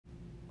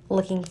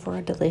Looking for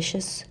a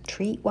delicious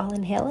treat while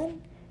in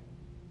Helen?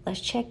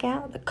 Let's check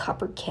out the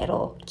Kopper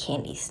Kettle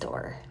candy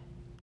store.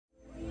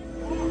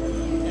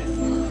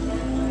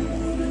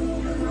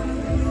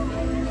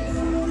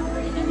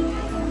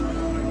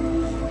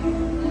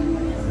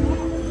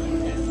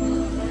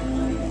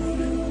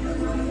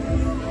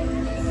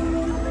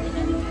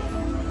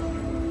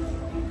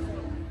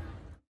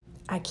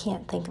 I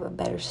can't think of a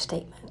better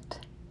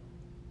statement.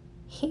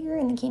 Here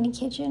in the Candy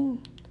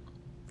Kitchen,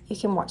 you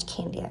can watch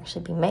candy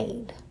actually be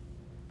made.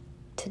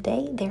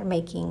 Today they're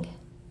making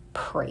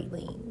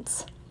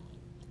pralines,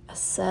 a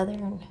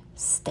southern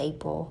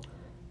staple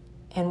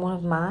and one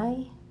of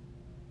my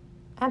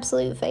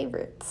absolute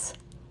favorites.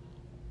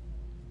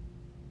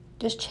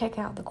 Just check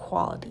out the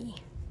quality.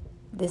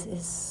 This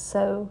is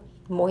so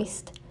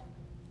moist,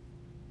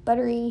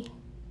 buttery,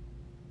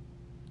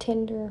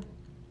 tender.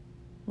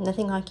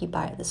 Nothing like you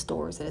buy at the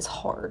stores that is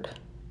hard.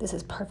 This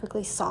is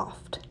perfectly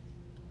soft.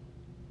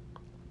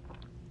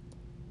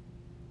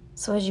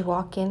 So as you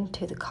walk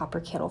into the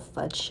Kopper Kettle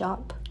Fudge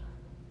shop,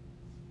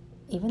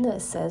 even though it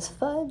says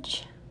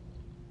fudge,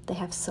 they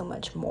have so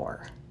much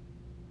more.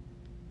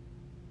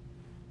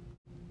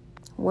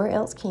 Where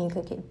else can you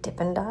go get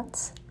Dippin'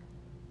 Dots,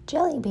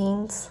 jelly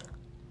beans,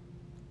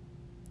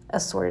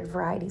 assorted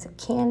varieties of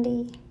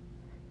candy,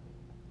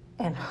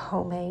 and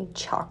homemade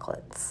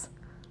chocolates,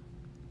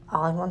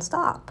 all in one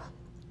stop?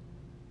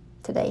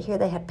 Today here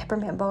they had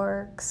peppermint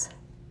barks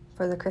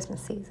for the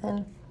Christmas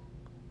season.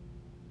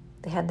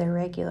 They had their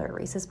regular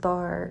Reese's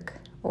bark,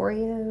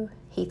 Oreo,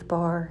 Heath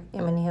bar,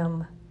 M&M.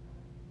 And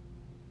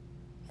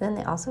then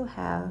they also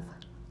have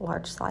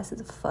large slices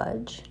of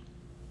fudge,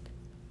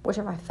 which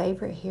are my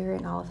favorite here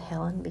in all of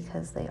Helen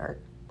because they are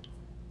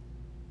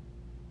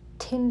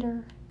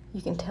tender.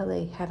 You can tell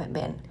they haven't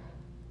been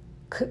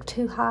cooked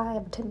too high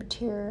of a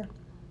temperature.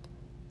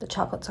 The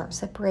chocolates aren't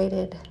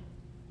separated,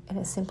 and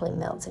it simply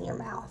melts in your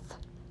mouth.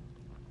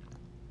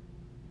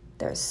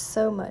 There's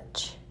so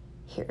much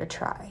here to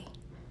try.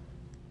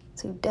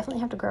 So you definitely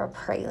have to grab a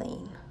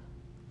praline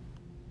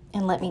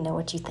and let me know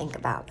what you think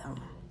about them.